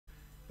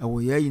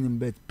we ye in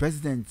bet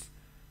president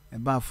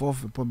about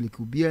 4th Republic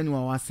will be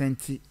anyone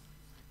sent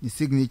the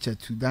signature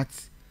to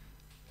that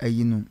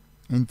you know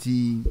and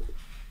the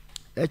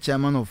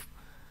chairman of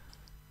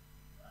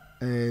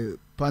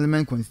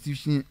Parliament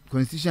Constitution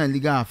and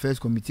Legal Affairs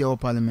Committee of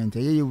Parliament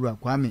ye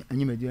Kwame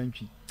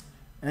Anyimedi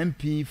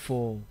MP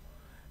for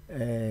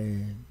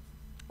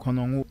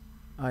Konongo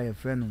a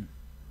friend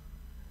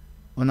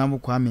Honorable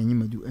Kwame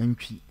Anyimedi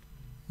entry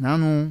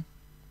now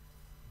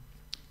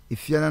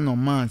if you are no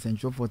man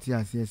Central 40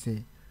 as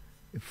say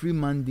a free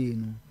Monday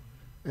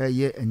no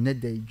year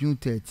another June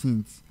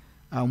 13th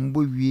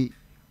we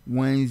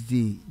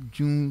Wednesday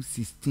June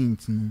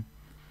 16th no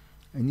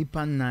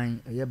nipa 9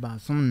 ba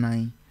some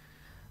 9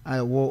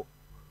 I wo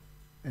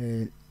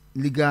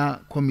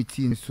legal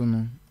committee so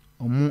no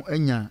omo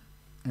anya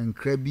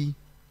enkrabi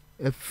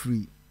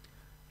free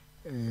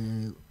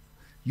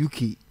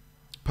UK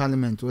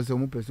Parliament was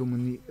omo person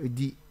ni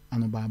edi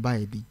anobaba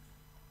e bi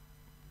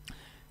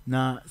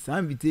na sa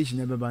invitation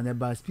e beba na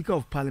ba Speaker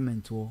of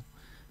Parliament wo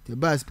the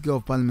ba Speaker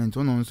of Parliament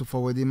one also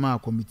forward ma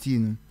committee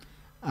no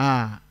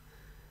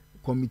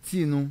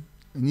committee no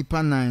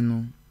nipa 9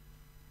 no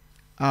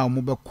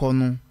omo be kɔ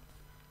no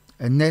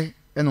ene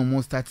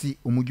omo start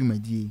omo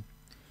dwumadie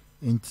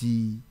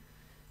enti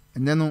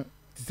ene no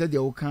ti said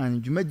the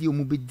kan dwumadie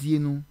omo be die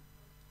no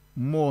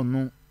more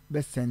no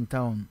be center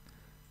on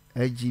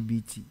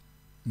LGBT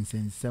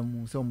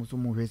insensam so omo so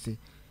mo hwese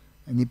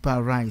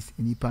nipa rights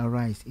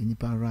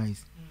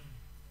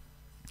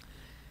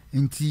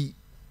enti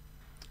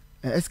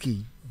SK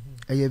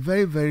a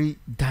very very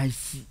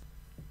dicey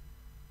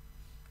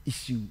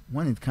issue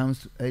when it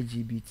comes to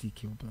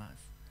LGBTQ+.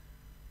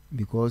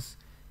 Because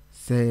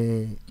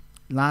say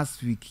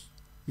last week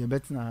you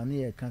better na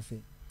you can say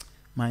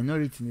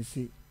minority they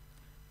say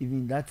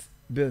even that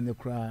bill ne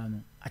cry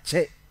no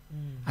ache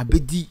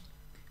abedi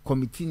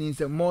committee ni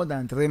say more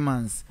than 3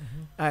 months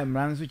I am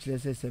ran so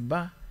say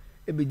ba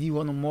ebedi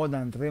one more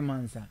than 3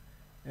 months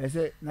I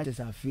say na just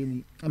a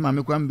feeling e ma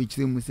me kwa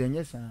mbechire mu say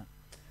yes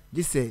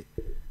this say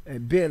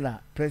bill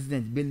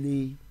president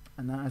Belly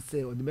and I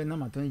say or the be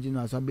na attorney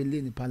general so Belly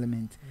in the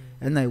parliament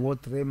and I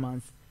want 3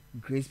 months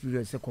grace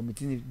period say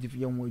committee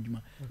different word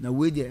now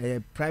we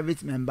the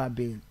private member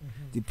bill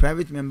the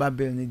private member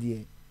bill ni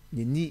dey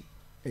they need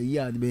a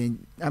year the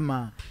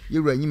ama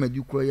you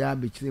Anyimedi kro ya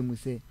be kire mu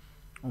say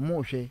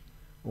omo hwe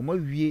omo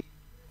wie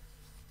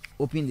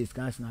open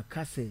discussion na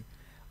ka say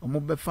omo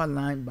be fa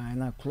line by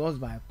line clause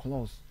by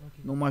clause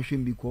no ma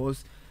hwe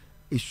because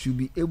it should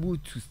be able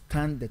to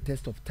stand the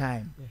test of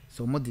time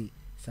so mo dey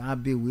sa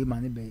be we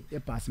man be e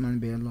pass man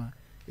be lo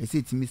e say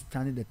it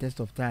stand the test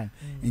of time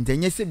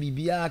ntenye se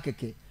bibia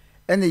keke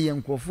ene ye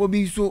nkrofo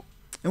bi so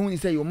ehun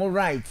say you more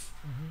right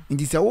in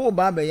this wo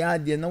ba be ya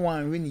de na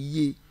wan hwe ni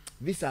ye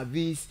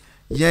vis-a-vis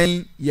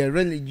yen ye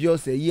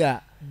religious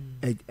ya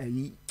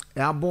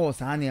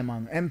boss ane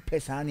man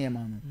empes ane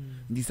man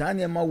this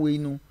ane man we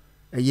no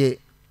ye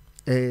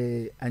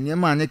ane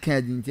man ne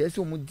kan di nti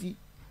so mudi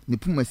ne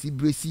pumasi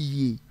bresi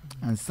ye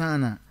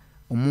ansana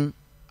omu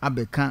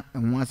abeka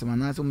enwo asema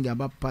na so mudi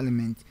aba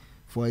parliament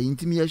for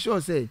intimi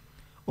sure say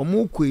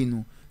omu kwei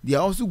no they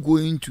are also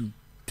going to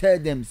tell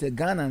them say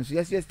Ghana so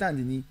yes stand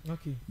ni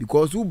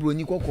because who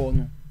broni kokko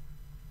no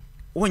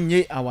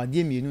onye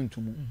awade mienu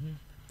ntumu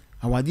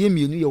awade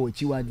mienu ye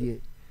wachiwade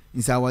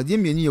nsa awade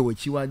mienu ye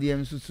wachiwade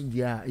nso so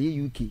dia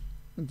ye UK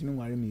ntimi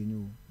nware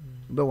mienu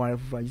be ware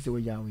fufa ji se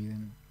waja awo ye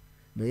no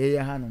be ye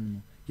hanom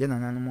no ye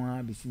nananom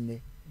ha be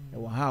sinne e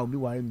wa ha obi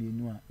ware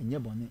mienu a enye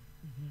bone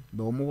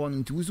be omo ho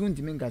nti wusu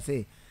ntimi nka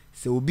say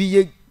se obi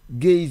ye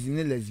gays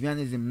ne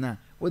lesbianism na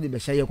wo de be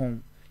sha ye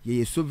kon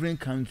ye sovereign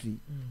country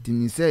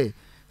tini say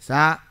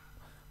sa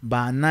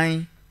ba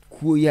nine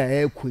kuo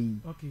ya ekoi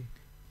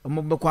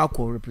omo be kwa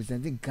ko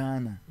representing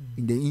Ghana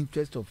in the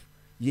interest of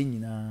ye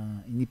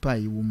nyina nipa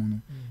ye wo mu no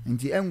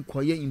nti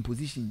enkoye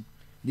imposition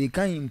they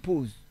can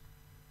impose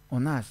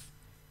on us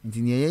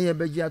nti ne ye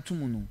beji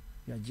atomu no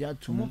ya ji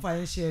atomu mo fa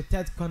ye share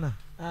third corner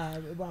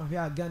e ba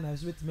hwe Ghana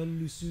so wetin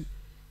melusu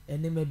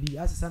enema bi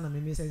asesa na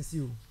me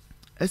sense o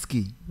SK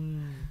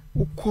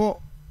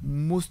uko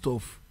most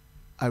of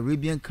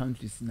Arabian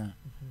countries na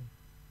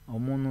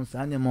omono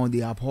sa na mo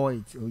they abhor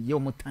o ye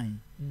omo time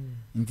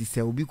nti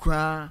se obi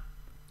kra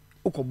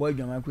ukobo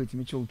adwama kra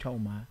timi che otwa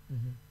oma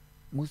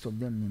most of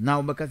them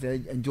now because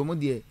and omo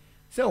dey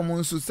say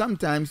omo so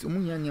sometimes omo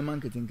nya nya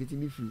market nketi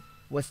bi free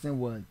western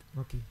world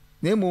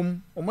na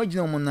mom omo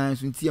gina omo nan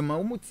so nti ma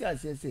omo ti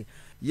ase say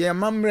ye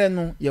mamre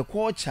no ye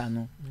culture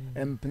no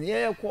empne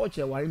ye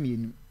culture ware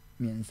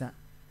miensa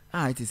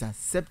it is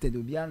accepted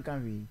obi anka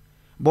hwe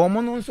but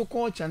omo no so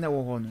culture na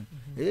wo ho no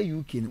e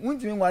UK no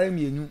untimi ware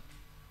mienu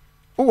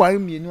o ware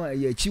mienu a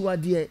ye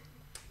chiwade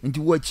nti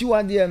wo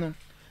chiwade no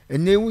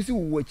ene wusi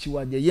wo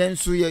chiwade ye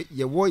nso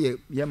ye wo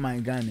ye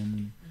man Ghana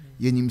mu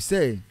ye nim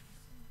say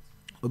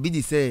obi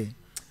di say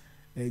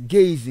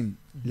gayism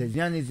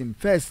lesbianism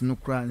first no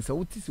kra nsa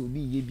wuti se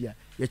obi ye bia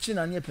ye chi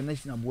na ne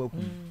penation aboaku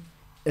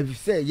if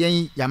say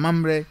ye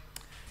yamamre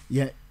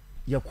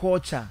ye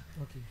culture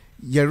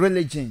ye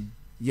religion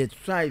ye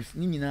tribes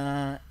ni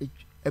nyina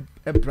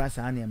brass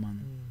and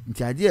man.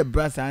 Nti idea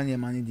brass and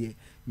man there.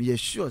 Me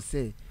sure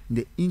say in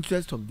the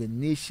interest of the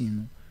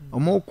nation,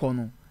 omo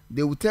kono,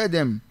 they will tell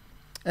them,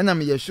 and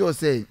I'm sure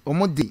say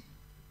omo de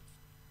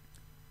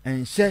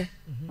and share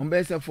on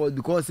better for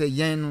because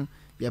yen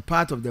you're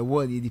part of the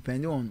world, you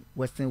depend on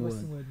Western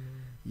world.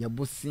 Your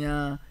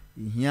Bosnia,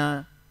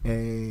 here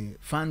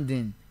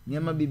funding,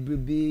 never be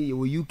baby,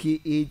 your UK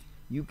aid,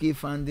 UK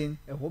funding,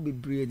 a hobby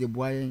breed the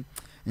boy,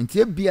 and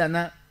tear beer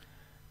na.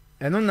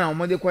 And on now,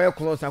 mother quite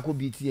close, I could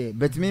be here,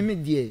 but me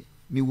dear,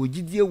 me would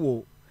you dear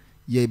wo,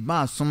 ye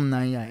bar some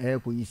 9 year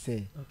air, you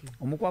say,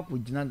 Omokwa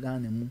would not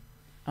gun and move.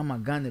 I'm a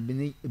gun a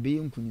being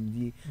kunim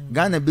dear,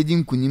 gun a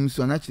bidding kunim,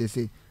 so naturally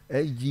say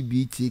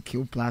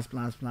LGBTQ plus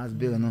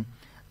bill no.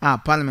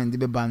 Parliament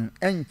de ban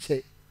and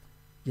check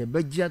ye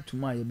budget to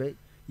my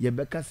ye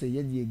becca say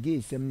ye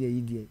gay 7 year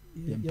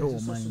ye pro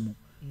mine.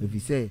 If you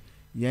say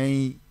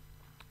ye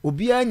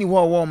Obia ni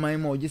war my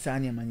more just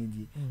any money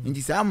di. And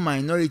this am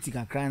minority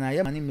can cry na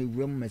ye money me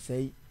room me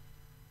say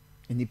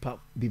any pap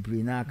be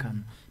brain na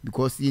can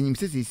because ye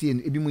say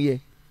ebi mu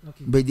ye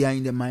but they are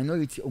in the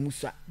minority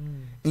omusa.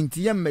 Nti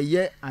ye me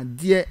ye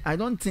ade I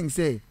don't think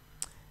say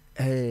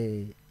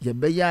ye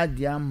be ya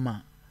ade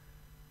ama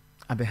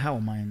abeha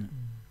o mine.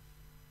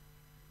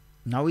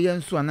 Now we are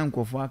so an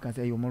uncle can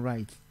say you're more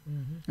right.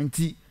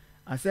 Nti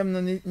asem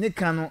no ne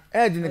ka no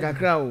ed ne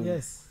kakra o.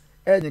 Yes.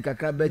 Ed ne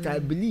kakra but I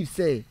believe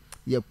say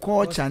your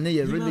culture and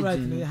your religion. Right,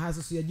 no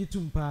has so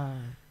yagitum pa.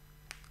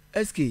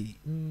 SK.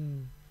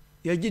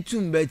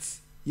 Yagitum but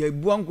ye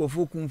buanko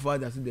fo kum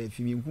father so the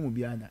fimi kum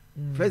biada.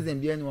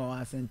 President bia no wa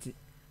asenti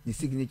the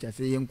signature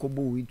say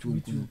yenkobo we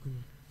tu kum.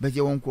 But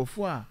ye wonko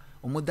fo a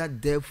omo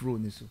that death row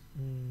ni so.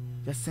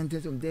 Just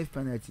sentence of death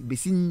penalty. Be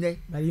sin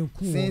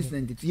since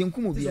 92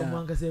 yenkum bia.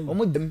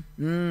 Omo dem.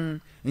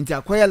 Into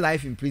acquire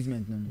life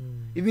imprisonment no.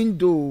 Even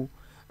though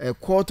a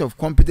court of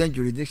competent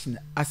jurisdiction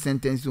a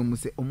sentence omo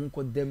say omo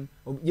ko dem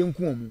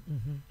yenkum omo.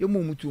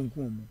 Yemo mu tu yenkum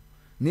omo.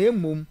 Na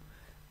mom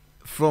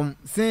from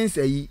since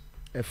a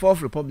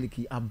fourth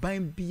republic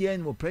aban bia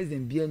no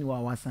president bia no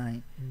wa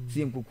sign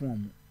see yenkum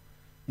omo.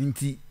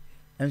 Nti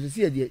enso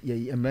see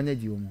ye emrana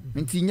di omo.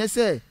 Nti nya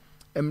say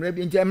emre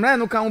bi nti emra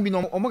no kan bi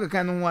no omo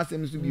keka no ho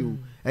asem so bi o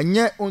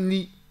enye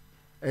only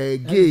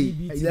gay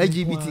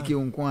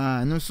LGBTQ nko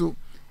a no so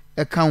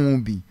e kan ho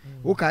bi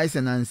wo kai se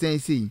na nsen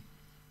sei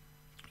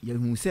ye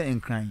hu se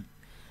enkran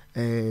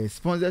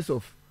sponsors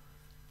of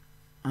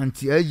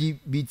anti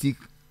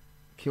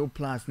LGBTQ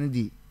plus ne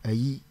di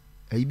ayi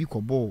bi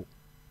kobo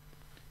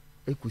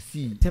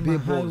ekosi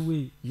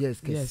billboards yes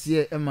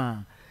kese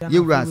ema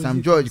yewra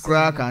Sam George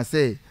kra kan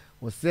say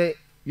wo say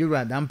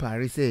yewra dan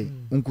pare say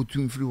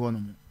onkutu mfiri ho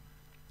no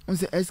on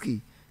say SK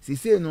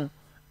say no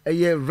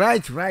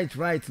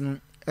right no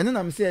and then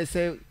I'm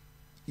say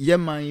ye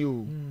man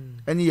you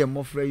any ye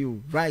mofre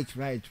you right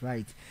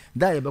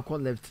that you be call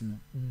left no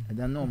and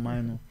then no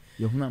man no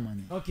ye huna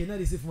man okay now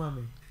this if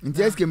mama in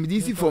SK me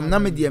this from na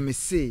me dey me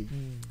say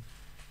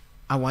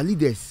our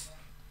leaders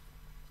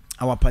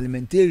our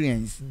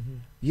parliamentarians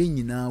ye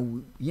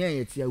nyina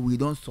ye yetia we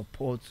don't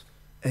support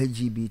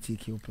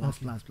LGBTQ plus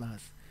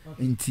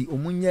nti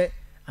omunye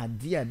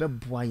ade a be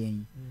boa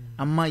yen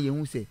ama ye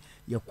hu say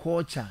your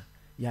culture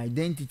your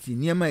identity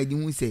niema edi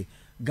hu say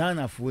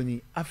Ghana for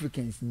ni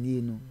Africans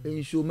ni no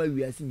ensho ma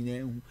wiase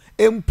nyina hu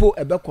empo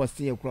ebe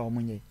koste ye kura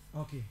omunye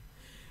okay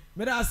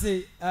me da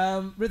say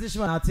British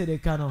man ate de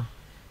kano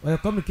or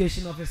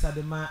communication officer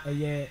de ma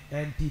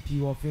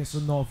NPP office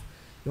north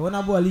the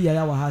honorable Ali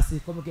Yahaya wa ha say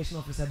communication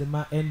officer de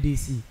ma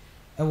NDC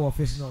e wo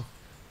office north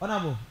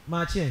honorable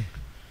ma che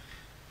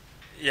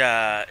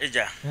ya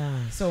eja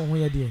so ho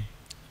ye de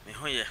me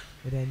ho ye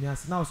then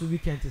yes now so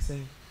weekend to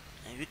say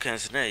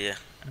weekends na ye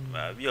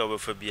bi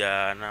obefa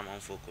bia na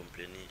manfo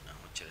complaining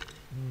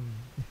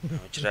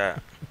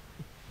ahokira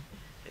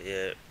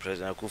ye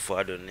president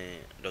Akufo-Addo ne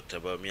Dr.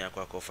 Bawumia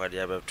Akwakofa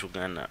de abatu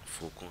Ghana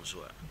fokun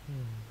so a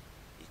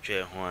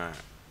itwe ho a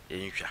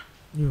enhwa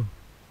yo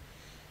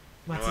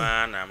mate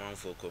na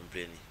manfo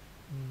complaining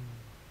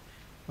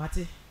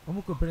mate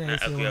omo complaining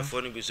say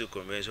akuyafo no bi so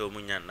complaining so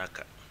omunya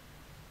naka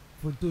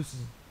photos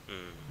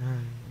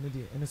no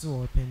dey eno so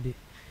wo pende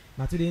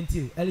na to the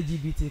until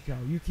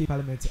LGBTQ UK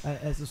Parliament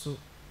so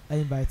I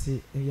invite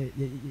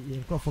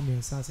ye from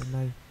your sons and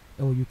nine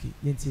UK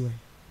yenti we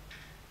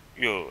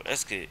yo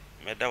SK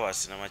meda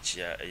wase na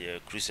machia ye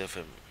Cruise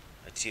FM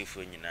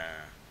atiefo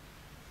nyina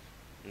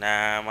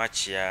na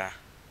machia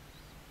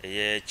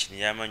ye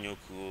Chinyama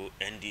Nyoku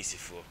NDC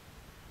fo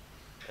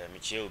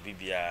michie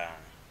obibia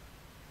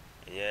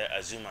ye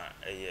Azuma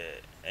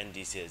ye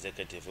NDC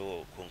executive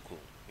wo konko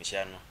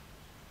michia no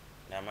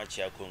na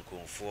machia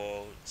konko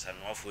fo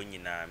sanofo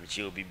nyina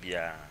michie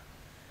obibia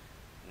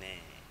ne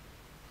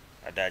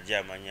adaje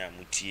amanya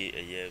mutie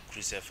eye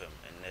Cruise FM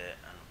ene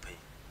anopai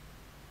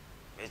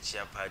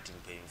mechia party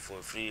paying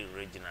for free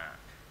regional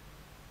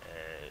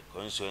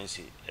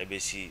constituency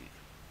ebesi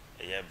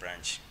eye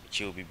branch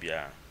michie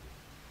obibia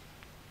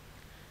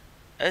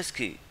SK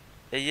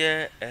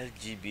eye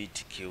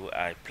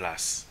LGBTQI+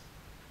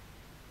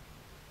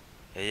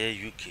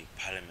 eye UK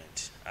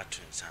Parliament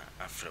atunsa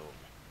afrewo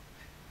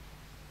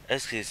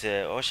eske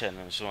se ocean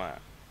nso a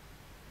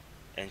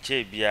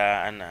enche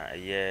bia ana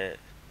ye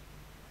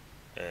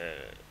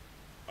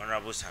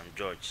honorable Sam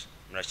George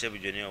mrashe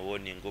bidwani o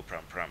woni ngo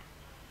pram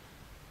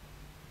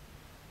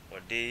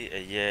ode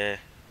eye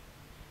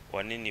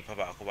woni nipa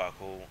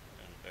baako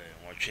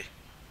nwotwe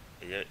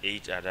eye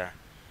 8 other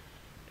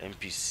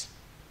MPs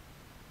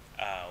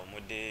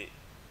omode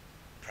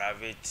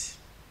private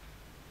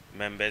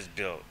members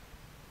bill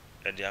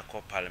at the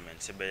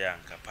parliament se be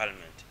yanka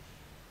parliament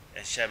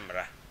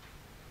enhemra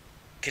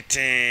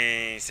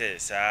keten se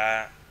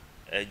sa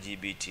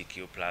LGBTQ+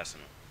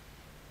 no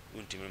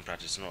untimi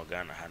practice no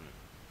Ghana hanu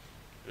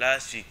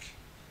last week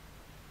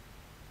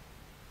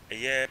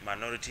a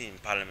minority in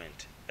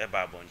parliament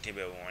eba bonte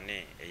be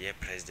woni a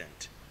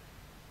president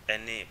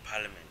any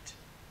parliament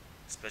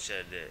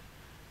especially the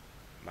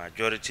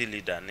majority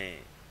leader ne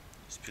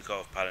speaker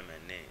of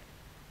parliament ne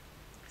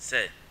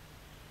say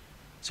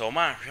so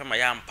man hwema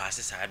ya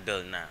mpasse sa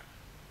bill na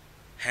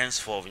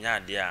henceforth nya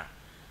dia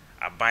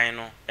aban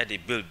no e de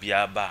bill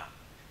bia ba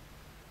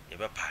e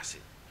be pass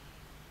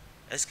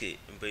eske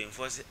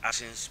enforce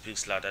action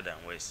speaks louder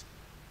than words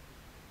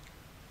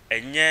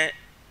enye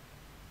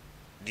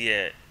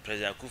de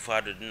president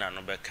Akufo-Addo dina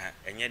no beka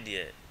enye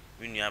de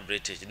Union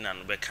British dina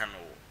no beka no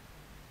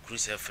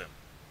Cruise FM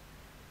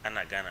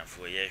ana Ghana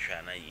fo ye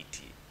hwa na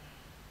yiti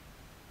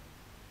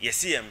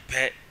yesi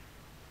empe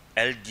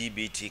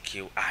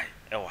LGBTQI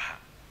ewo ha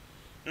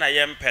na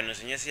yempe no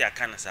so nyesi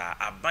yakana sa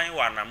aban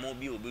wa na mo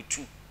bi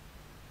obetu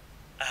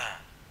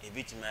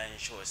ebitimi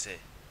ensure say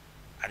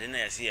ade na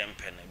yesi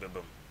yempe no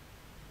bebam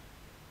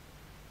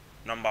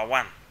number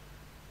 1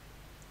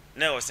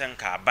 na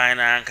osenka aban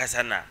na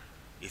ankasa na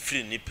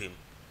efiri nipem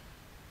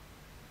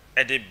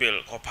ede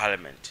bill ko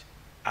parliament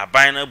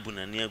aban na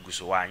bunani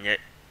aguso wanye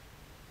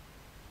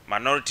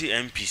minority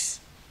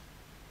MPs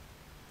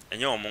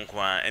enye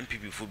omonko a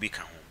MPP fo bi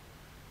ka ho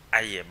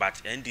aye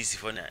but NDC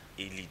fo na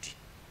lead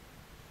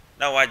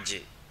na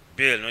waje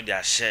bill no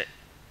dia hye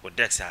o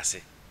dex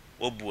ase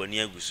obu ani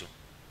aguso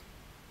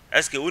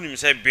eske wonim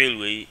say bill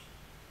we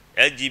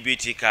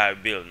LGBT car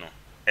bill no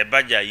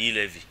ebaja yi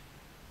levy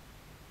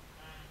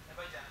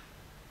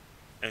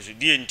enso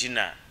die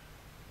ntina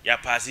ya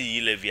pass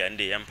yi levy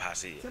ande yam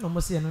pass ye se no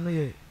mo se no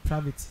ye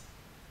private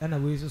na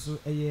we so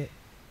eye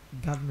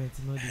government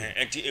no dey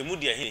enti emu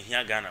dia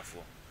hia Ghana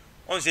fo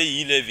on say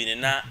yi levy ne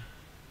na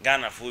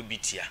Ghana fo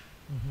bitia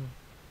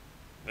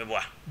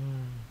meboa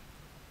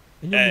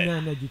enye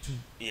mi na gitu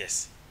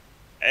yes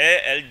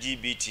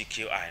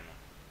LGBTQI no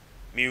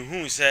mi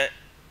hu say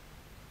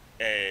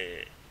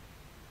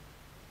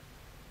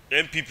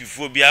MPP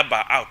fo bi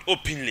aba out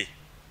openly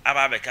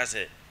aba beka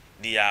say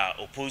they are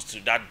opposed to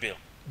that bill.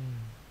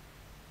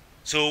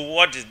 So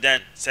what is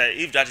then say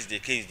if that is the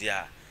case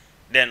there,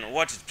 then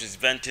what is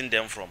preventing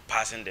them from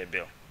passing the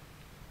bill?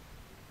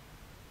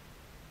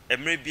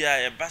 Maybe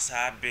a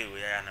basa bill we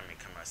na me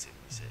kama say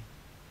me say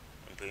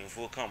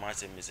mpemfo kama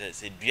say me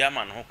say dua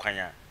man ho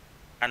kwanya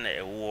ana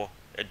ewo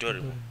edore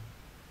wo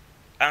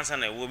ansa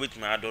na ewo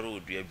betuma adore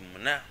odua bi mu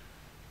na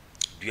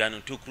dua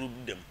no tokuru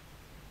dem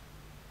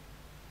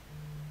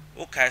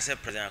o kai say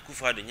president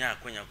Akufo-Addo nya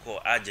akwanya ko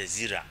Al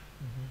Jazeera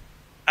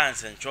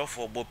ansa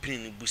ntrofo bo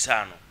pin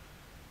busa no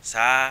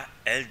sa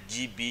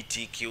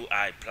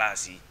LGBTQI+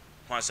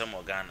 kwansa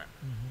mo Ghana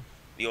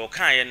the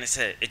okan ye ne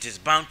say it is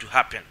bound to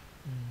happen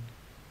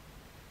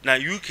na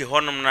UK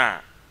honom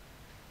na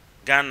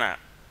Ghana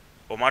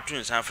o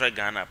matun san fra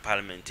Ghana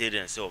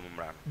parliamentarian say o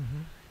mmra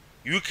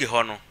no UK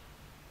hono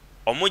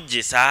o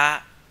moje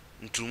sa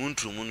ntrumu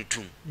no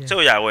tum say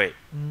o ya we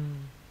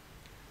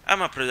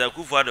ama president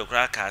Akufo-Addo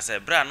kra ka say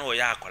bra na o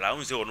ya akola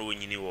un say o no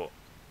wonyini wo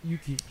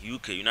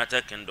UK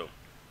United Kingdom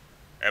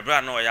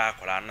ebra na o ya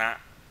akola na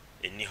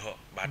eni ho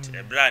but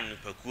ebra ni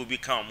pakuo bi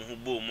ka omo ho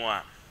bo mu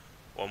a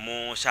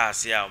omo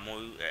shaase a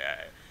omo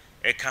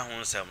eka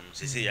ho nsam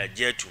sese ya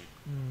jetum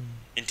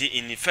nti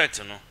in effect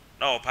no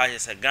na o pa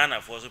se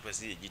Ghana for so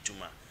pese ye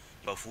gituma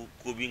bafu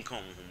ko bi nka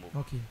omo ho bo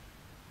okay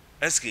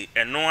eske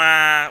eno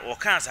a o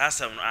kan sa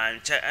asam no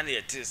anche ana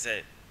ye te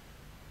se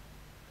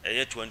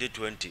eye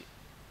 2020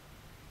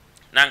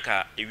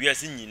 nanka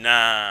ewiase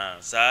nyina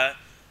sa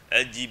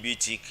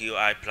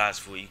LGBTQI+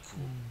 for iku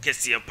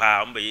kese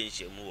pa ombe ye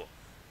nhemu wo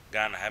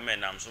Ghana ha me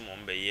nam so mo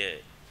mbe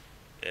ye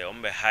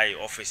ombe high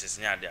offices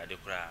nya ade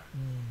kura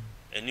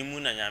enimu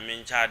na nyame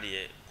ncha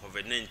de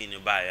COVID-19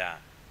 ba ya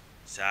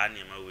saa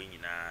ne ma we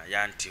nyina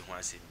ya nte ho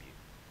asembi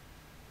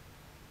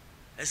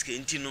eske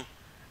enti no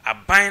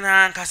aban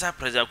na nkasa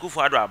president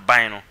Akufo-Addo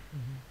aban no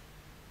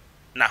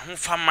na ho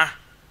fama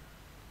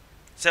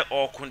se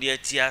okunde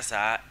atia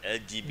saa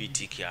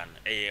LGBTQ an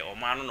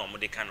omano no mo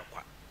de ka no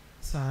kwa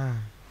saa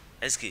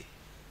eske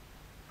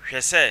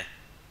hwese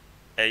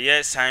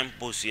sign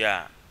post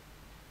ya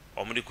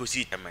omudi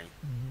kosi taman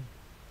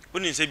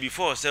oni say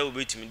before say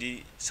obetimi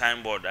di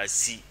signboard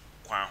asi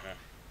kwan ho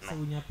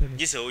no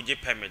just oje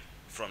permit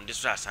from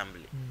district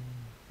assembly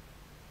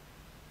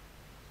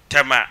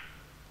tema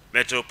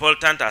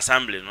metropolitan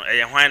assembly no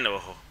hwan na wo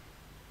ho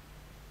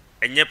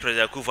enye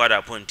president Akufo-Addo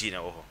appointee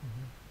na wo ho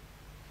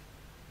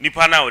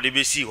nipa na wo de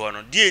besi ho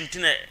no die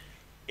ntina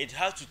it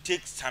has to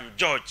take some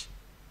George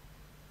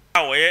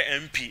our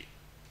MP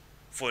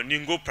for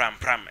Ningo Pram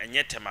Pram and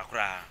yet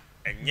Temakra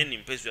and yen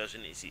in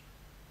persuasion is it.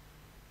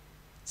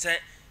 Say,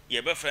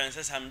 ye be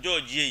friends, some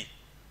George ye,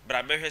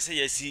 Brabe say,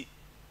 ye see,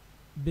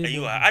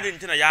 you are adding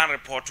to a yarn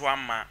report to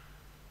Amma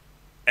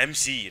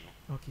MC,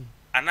 okay,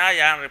 and I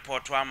yarn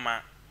report to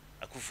Amma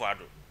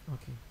Akufado.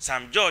 okay,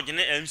 Some George in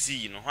the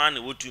MC,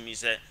 one would to me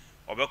say,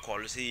 or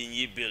call saying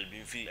ye bill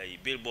being free, a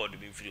billboard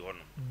being free on.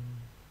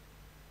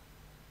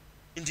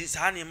 In this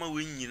animal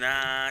win, you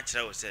know,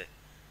 Chow said.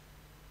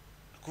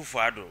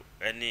 Kufado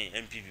any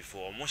MP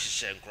before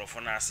Moshe and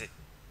Crofonase.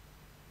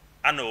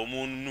 I know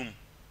Moon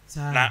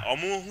na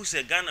Omo who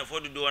said Ghana for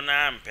the door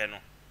na peno.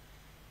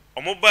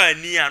 Omo ba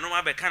ni no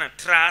ma be kind of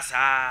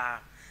trasa.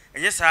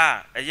 And yes,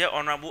 sir, a year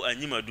honorable and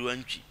Yima do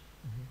anchi.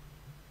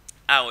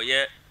 Our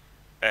year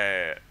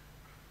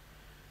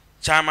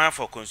chairman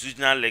for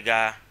constitutional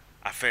legal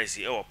affairs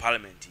or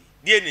parliament.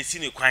 Dear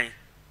Nissini Quine.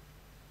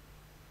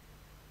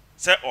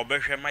 Sir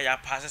Obershema ya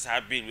passes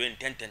have been when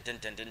 10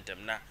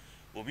 na.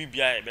 Obi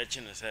bia e be chi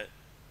no se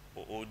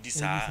o di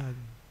sa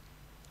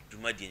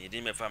duma di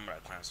nyede me famra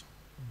kwan so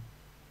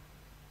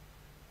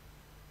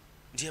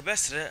di e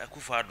besre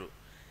Akufado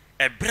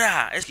e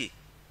bra eski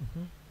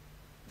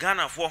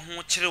Ghana fo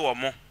ho kire wo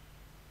mo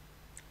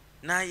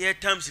na ye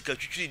tam sika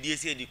twitwiri di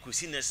ese di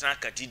kosi national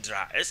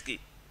cathedral eski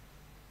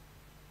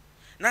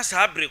na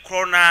sa abre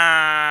kro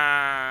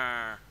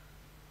na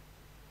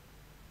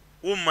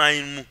wo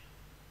man mu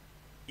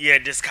ye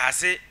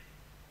discuss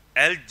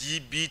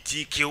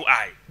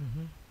LGBTQI.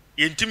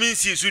 Intimin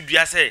si su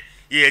dua say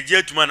ye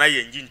je tuma na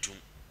ye njintum.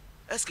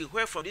 Eske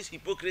where from this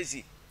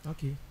hypocrisy?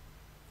 Okay.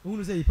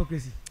 Who say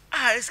hypocrisy?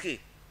 Eske.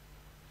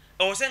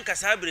 O sen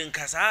kasa bre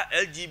nkasa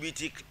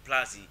LGBT+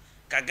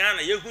 ka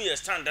Ghana ye hu ye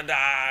standard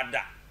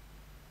da.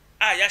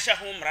 Ya sha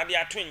ho mrade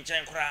ato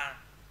nchen kora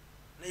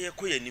na ye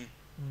koyanim.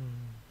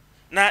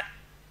 Na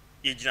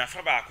ye gina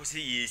fa ba ko say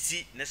ye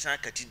si national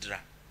cathedral.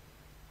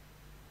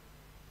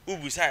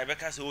 Ubusa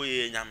ebeka se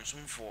oye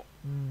nyamsomfo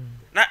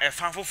na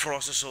efanfo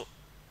froso so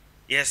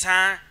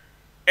yesa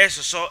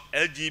esoso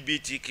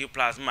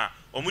LGBTQ+ ma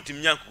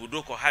omutimi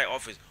nyankukuduro ko high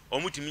office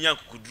omutimi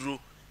nyankukuduro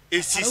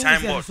esi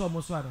signboard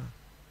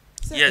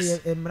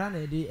yes emra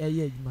na de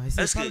eye adwuma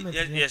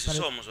yes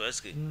so omoso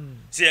eske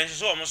si en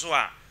so omoso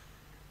a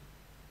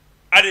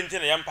adente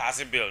na yam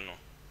pass bill no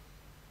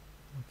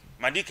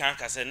madi kan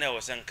ka se na wo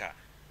senka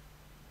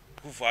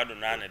Akufado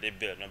na na de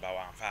bill no ba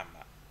wan fa ma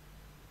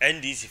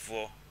NDC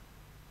for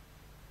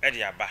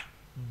edi aba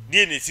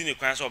die na si ne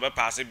kwan so obe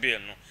pass bill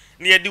no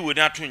na ye di woni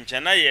ato nche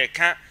na ye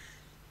ka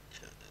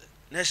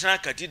national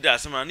cathedral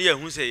sama na ye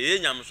hu se ye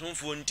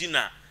nyamsomfo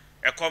ntina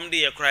ekom de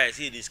ye kra ye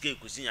se di scale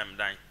kusi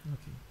nyamdan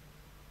okay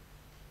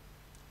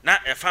na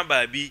efa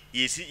ba bi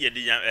ye si ye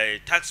di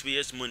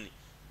taxpayers money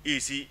ye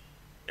si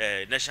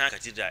national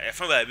cathedral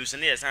efa ba bi so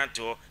na ye san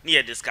to na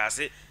ye discuss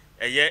ye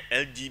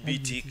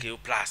LGBTQ+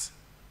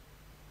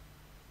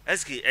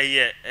 eske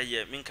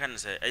eye min kan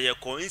say eye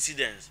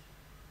coincidence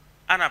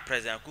ana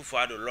president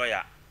Akufado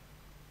lawyer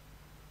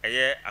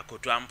eye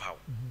akoto ampaw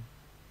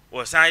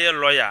wo san ye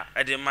lawyer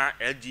edema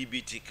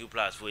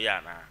LGBTQ+ for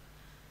ya na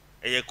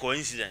eye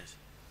coincidence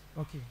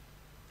okay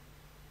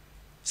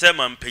say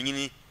man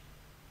panyini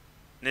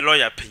ne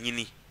lawyer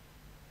panyini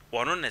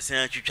wono na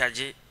san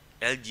twitwaje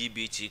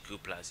LGBTQ+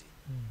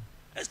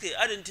 eske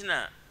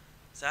adentina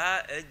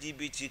sa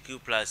LGBTQ+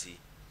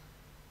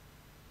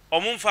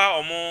 omumfa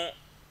omo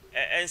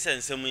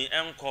ensensemu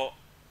enko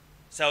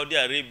Saudi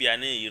Arabia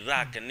ne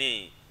Iraq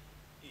ne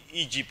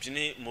Egypt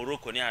ne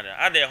Morocco ne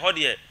ada ho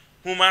de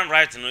human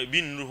rights no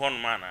bi nru hon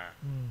mana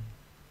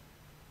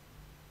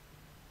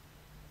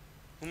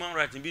human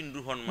rights bi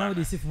nru hon mana now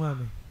they say for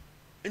me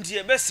nti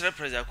e best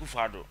represent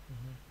Akufado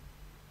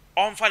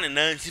on fa ne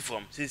nansi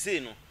form say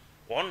no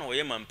won no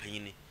ye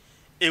mampanyini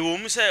e wo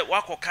mu say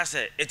wakoka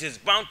say it is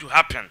bound to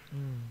happen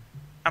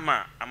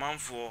ama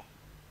amanfo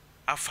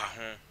afa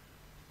ho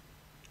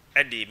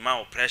e dey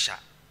ma pressure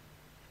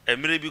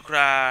emre bi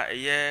kura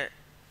eye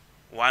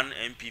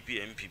 1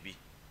 MPP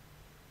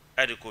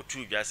ade ko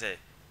 2 bia say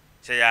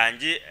ya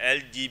anje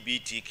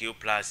LGBTQ+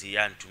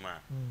 ya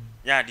ntuma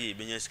ya de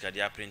ebenya sika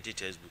de printed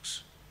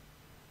textbooks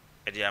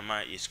e de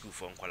ama e school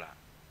for nkola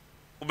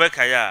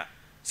ubeka ya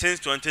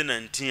since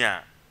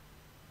 2019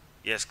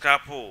 ye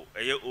scrapo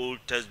eye old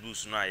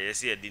textbooks no ye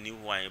say de ni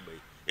huan bai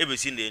e be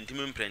si de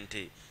ntimi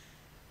printe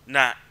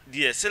na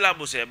de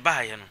syllabus e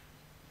ba ye no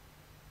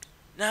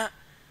na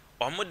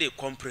omo de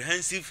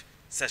comprehensive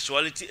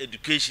sexuality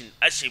education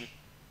ashim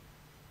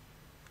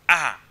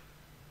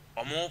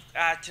omo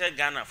a che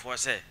Ghana for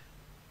say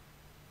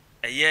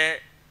eye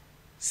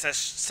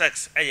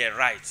sex eye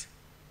right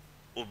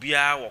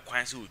obia wo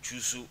kwan se o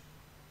choose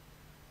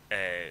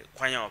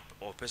kwan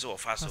o person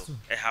of faso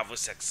have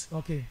sex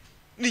okay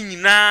ni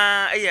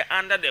nyina eye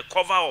under the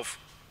cover of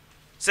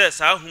say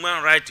sa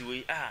human right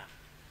we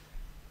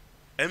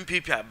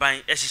MPP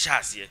aban e hihya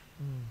ase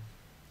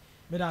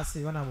me da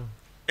say wanabo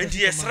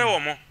enti yesre wo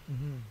mo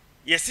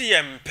yesi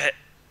ye mpe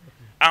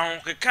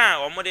ahon keka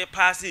o mo de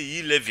pass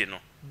yi levy no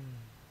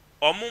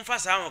omumfa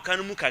sa ho kan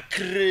mu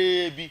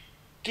kakra bi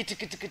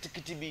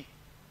kiti bi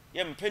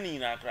ye mpani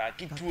na akra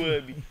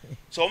kitua bi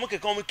so omo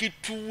keka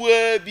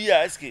kitua bi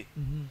a eske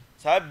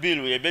sa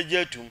bill we be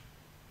jatum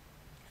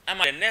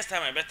ama the next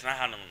time I better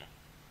hanom no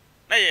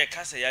na ye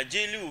kasa ya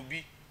jeli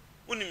obi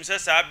unim se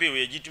sa bill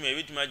we gitum e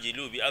betuma jeli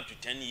obi up to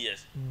 10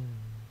 years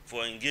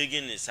for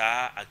engaging in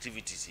sa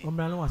activities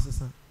omra no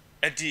wasesa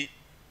eti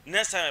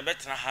next time I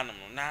better hanom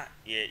no na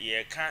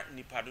ye ka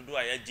nipa dodo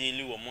a ya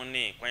jeli wo mo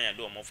ne kwan ya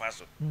do mo fa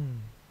so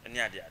eni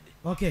ade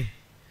okay.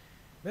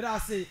 But I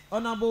say,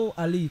 Honorable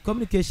Ali,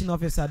 Communication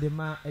Officer, the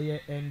man,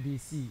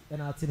 NDC,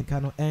 and I think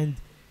and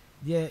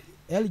the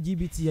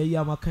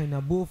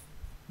LGBT, both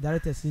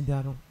directors in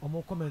there, or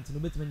more comments,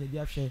 no better than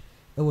the share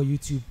over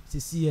YouTube,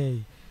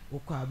 CCA, or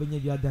when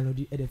you are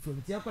downloading the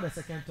film. The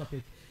second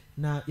topic,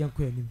 now, young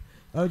queen.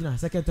 Original,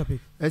 second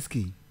topic.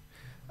 Eski,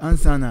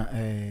 answer na,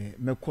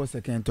 my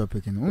second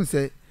topic, and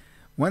say,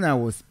 when I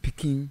was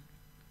speaking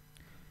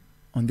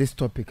on this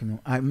topic,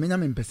 I mean,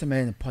 I'm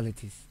in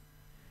politics,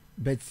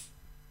 but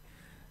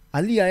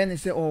Ali Yahaya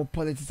say oh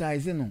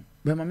politicizing no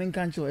but my main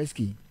cancho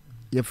eski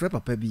ye frɛ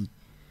papa bi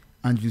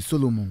Andrew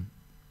Solomon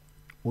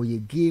or ye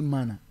gay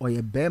man or ye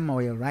bema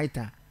or ye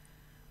writer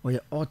or ye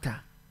author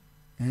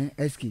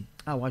eski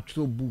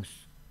watro books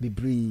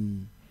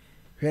bebree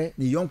hwɛ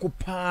ne yonko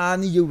pa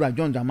ne yewura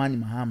John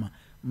Dramani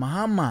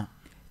Mahama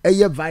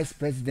eye vice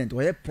president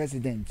or ye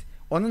president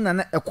ono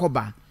na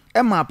ekoba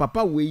ma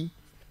papa wei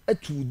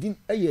etu din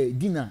eye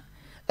dina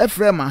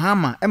efrɛ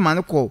Mahama ma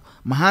ne call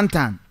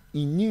Manhattan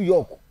in New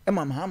York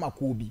Emma Mahama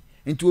Kobi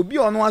into obi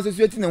ono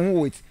associating ne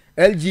with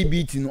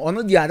LGBT no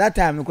ono di at that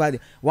time no kwade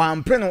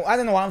one pre no I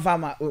don't know one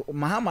farmer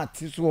Mahama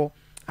tiso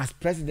as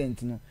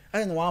president no I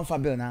don't know one for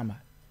bill number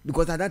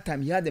because at that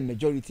time he had the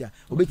majority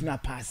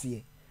obetimi pass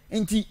here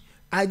enti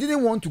I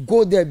didn't want to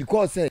go there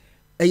because a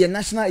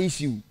national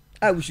issue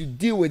we should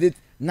deal with it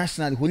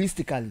nationally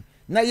holistically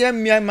na ye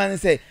man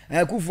say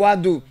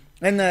Kufuado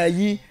and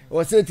yi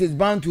or say it is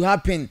bound to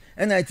happen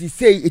and it is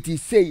say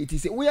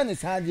we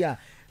understand here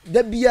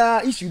there be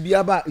a issue be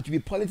about it will be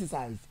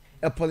politicized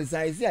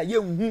yeah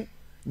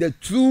the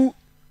true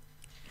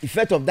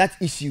effect of that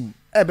issue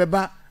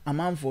beba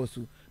amount for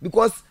so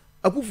because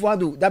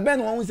Akufuado that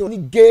ben one say only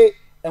gay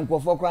and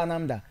kwofokra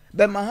namda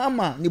but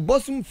Mahama ni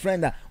bosom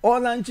friend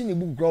all lanchi ni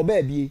book grow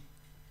baby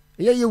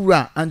ye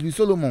yewura Andrew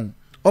Solomon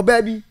o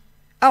baby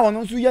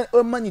awon so ye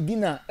money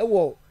dinner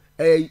wo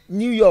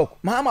New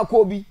York Mahama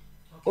Kobi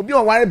obi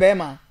o ware be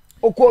ma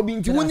okobi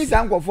nti woni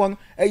sa nkofo no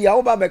ya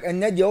wo ba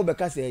enne de wo be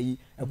kasa yi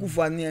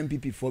Akufuado ni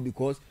MPP4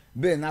 because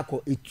Ben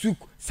Nako it took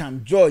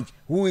Sam George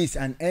who is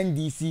an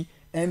NDC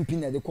MP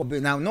na de ko be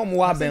now no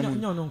more ben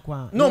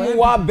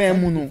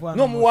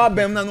no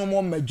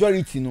more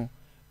majority no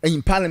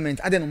in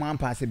parliament I don't want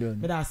pass bill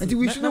and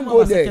we shouldn't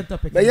go there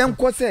but yam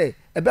ko say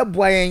e be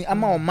boa yen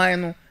ama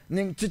oman no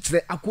ne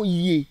chichire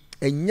akoyie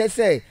enye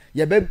say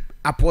ye be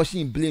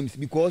apportion blames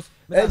because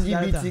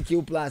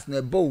LGBTQ+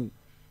 na bow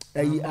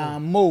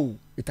mo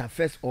it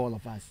affects all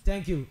of us.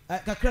 Thank you.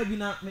 Kakra bi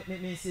na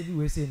me say bi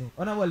we say no.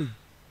 Honorable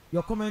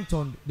your comment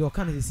on the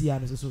candidacy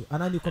and so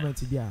and any comment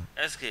here.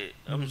 SK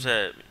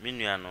say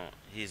Minuano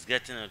he's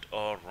getting it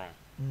all wrong.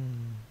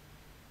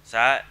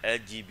 Sa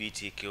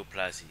LGBTQ+.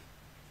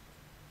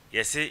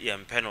 Yes say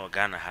yam pen or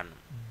Ghana hanu.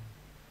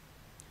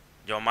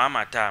 Your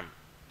mama tam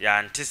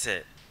ya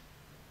antise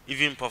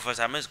even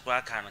Professor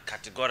Meskwa can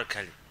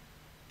categorically.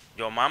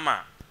 Your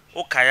mama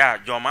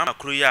okaya your mama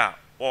kruya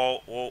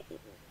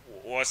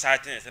or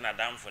certain is an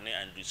Adam for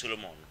Andrew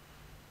Solomon.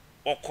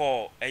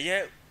 Oko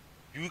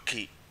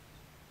UK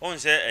on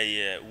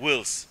say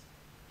Wales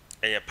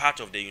a part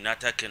of the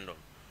United Kingdom.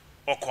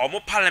 Oko mo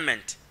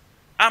parliament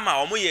ama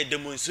omo ye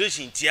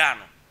demonstration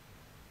tiano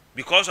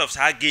because of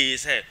sa gay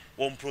say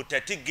won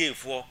protect gay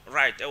for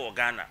right e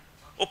Ghana.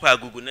 Opa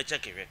Google na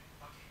check it.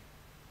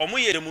 Omo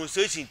ye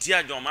demonstration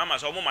tia John mama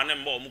so omo mane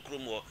mba omo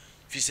krom wo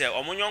fi say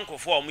omo nyonko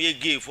for omo ye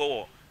gay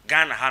for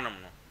Ghana hanom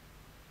no.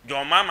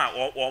 Your mama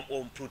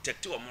or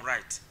protect your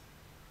right.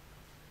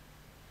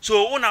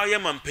 So when I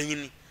am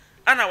paying,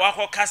 and I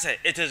walk kase,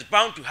 it is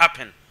bound to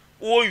happen.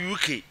 O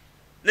UK,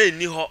 ne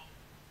ni ho.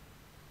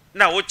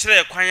 Na wo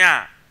kire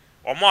kwanya,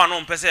 or more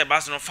no pese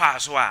bass no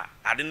fast so I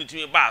didn't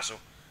me basso.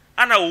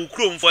 And I will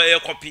chrome for a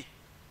copy.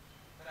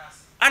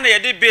 And I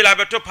did bill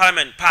abeto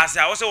parliament pass,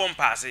 I also won't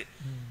pass it.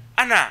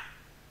 Anna,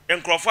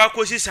 and Crawford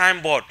Kosi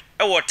signboard,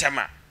 a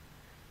waterma.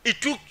 It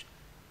took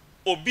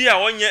obi a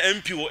wonye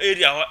MP wo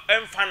area ho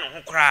emfa no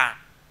ho kra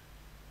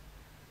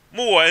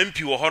mo wo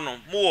MP wo ho no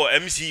mo wo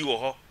MC wo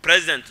ho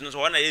president no so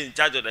one in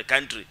charge of the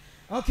country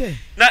okay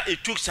na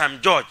it took Sam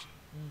George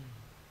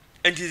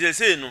and he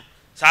say no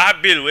sa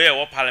bill we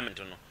wo parliament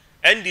no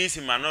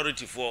NDC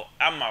minority for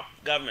ama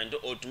government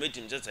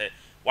ultimatum say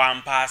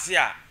one pass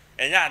ya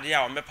enya ade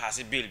a wo me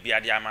pass bill bi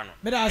ade ama no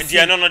and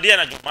dey no dey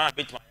na joma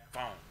betima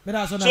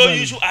found so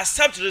you should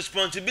accept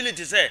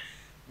responsibility say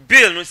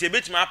bill no se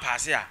betima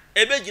pass ya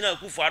ebegina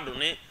Akufuado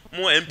ne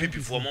mo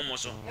MPP for mo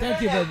so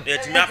thank you very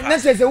much na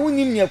say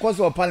wunim ne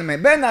cause of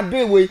parliament be na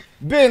bill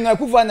na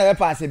Akufuado na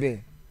pass bill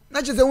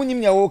na say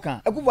wunim ne wo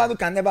kan Akufuado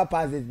can never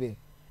pass this bill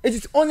it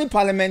is only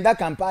parliament that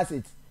can pass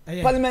it.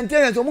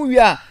 Parliamentarians omu wi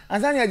a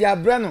ansa na dia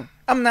bre no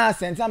am na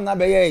assent am na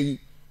be yi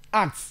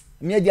acts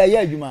me dia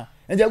ya adwuma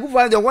and the good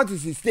father what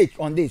is his stake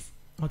on this.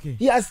 Okay,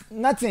 he has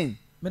nothing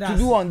to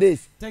do on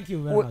this. Thank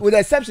you very much. With the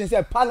exception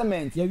say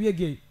parliament. Yeah, we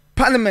again.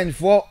 Parliament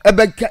for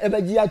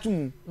ebeji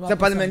atumu say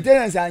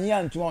parliamentarians are here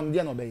and to on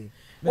there no be.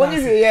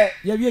 Only here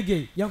yeah we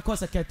again young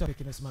cause a topic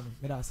in this man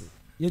me da say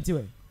yenti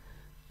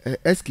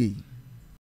we SK